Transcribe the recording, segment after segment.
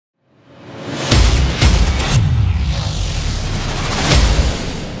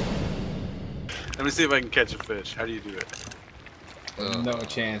Let me see if I can catch a fish. How do you do it? No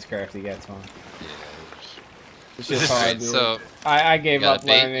chance Crafty gets one. Yeah. It's just hard, dude. So I gave up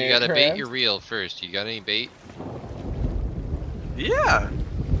learning. You gotta craft. bait your reel first. You got any bait? Yeah.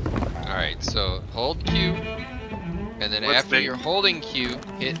 Alright, so hold Q. And then What's after bait? you're holding Q,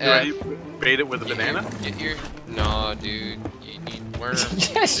 hit Do F. I bait it with a banana? Get your... No, dude. You need worms.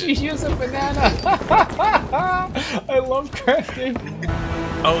 Yes, you use a banana. I love crafting.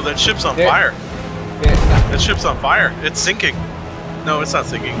 Oh, that ship's on fire. That ship's on fire. It's sinking. No, it's not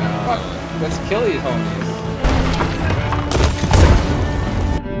sinking. Let's kill these homies.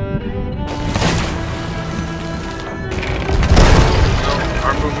 Oh,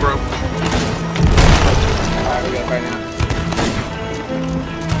 our boom broke. Alright, we gotta fight now.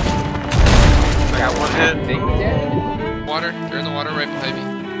 I got one hit. Think dead? Water. You're in the water right behind me.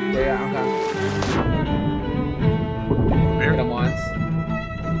 Yeah, I'm coming. Hit him once.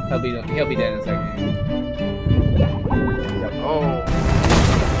 He'll be dead in a second. Oh.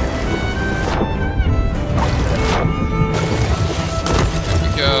 Here we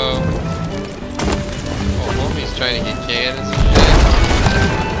go. Oh, homie's trying to get cannons and shit.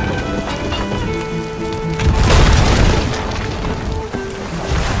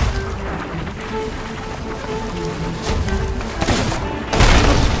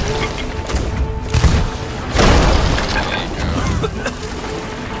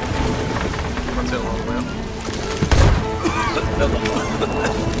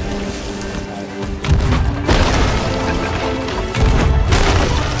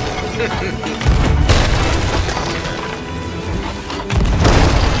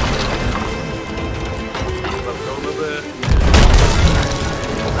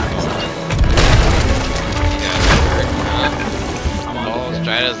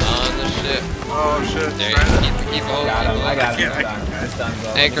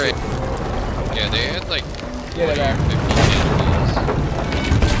 Anchor it. Yeah, they had like 50 cannons.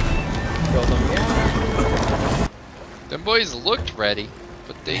 Them boys looked ready,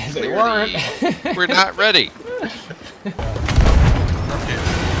 but they clearly were not ready.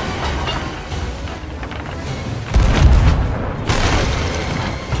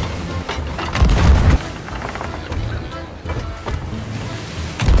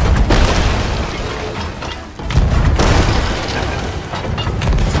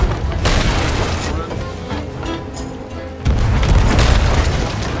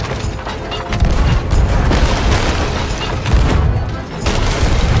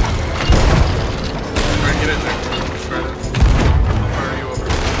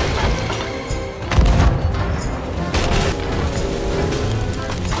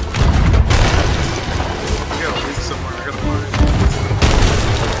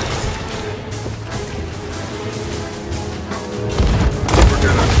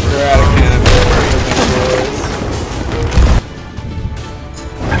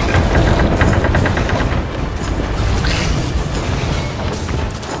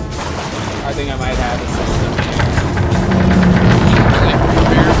 I think I might have a system here.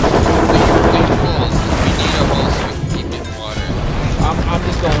 I'm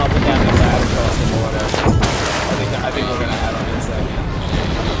just going up and down the side across the water. I think we're gonna add on in a second.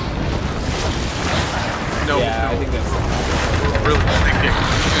 No, yeah, no. I think that's We're really thinking.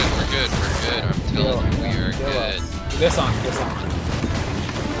 We're good. I'm telling you, we are good. This on.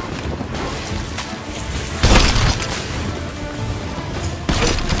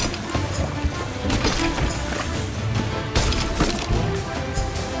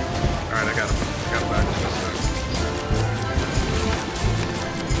 Alright, I got him. I got him back.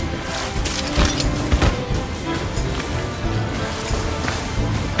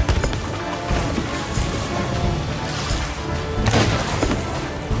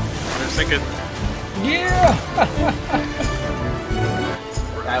 They're sinking. Yeah!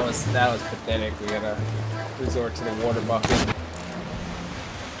 that was pathetic. We gotta resort to the water bucket. As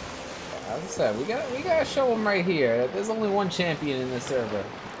I said, we gotta show them right here. There's only one champion in this server.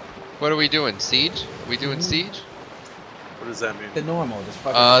 What are we doing? Siege? We doing siege? What does that mean? The normal, just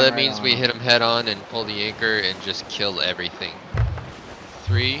fucking. That means we hit them head on and pull the anchor and just kill everything.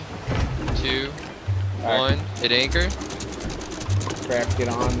 3, 2, 1. Hit anchor. Craft, get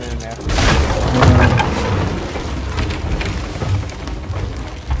on then after.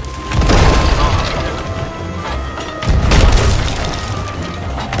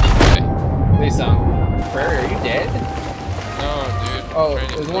 Lisa, Prairie, are you dead? No, dude. Oh,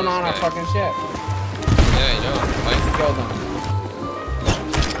 there's one on our fucking ship. Yeah, I know. I killed him.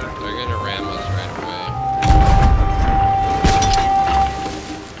 They're gonna ram us right away.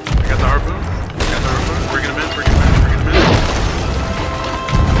 I got the harpoon. Bring him in.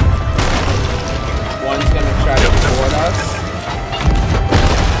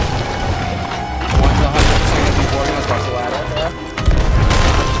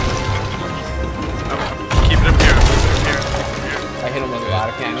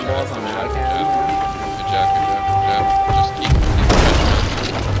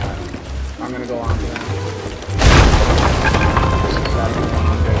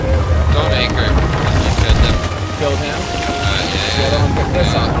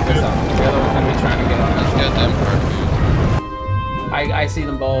 I see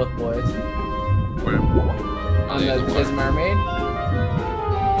them both, boys. Where? On the mermaid.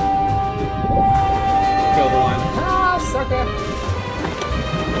 Kill the one. Ah, sucker.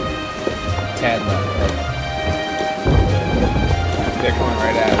 Tad left. They're coming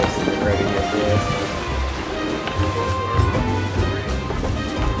right at us. Get ready here, boys.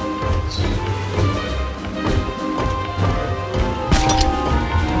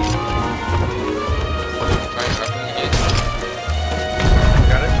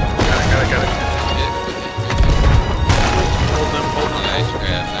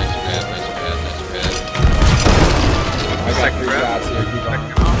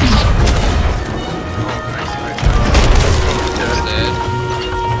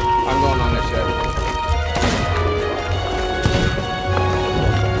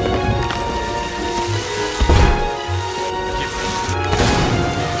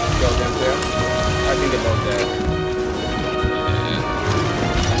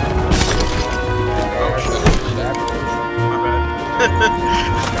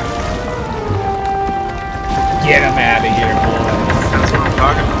 Get him out of here, boys. That's what I'm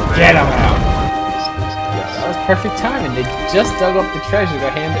talking about. Get him out. That was perfect timing. They just dug up the treasure to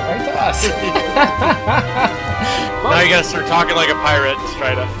hand it right to us. Now you gotta start talking like a pirate,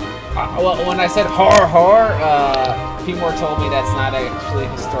 straight up. Well, when I said horror, P-More told me that's not actually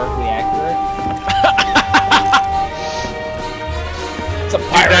historically accurate. It's a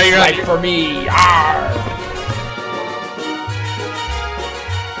pirate's life for me. Arr!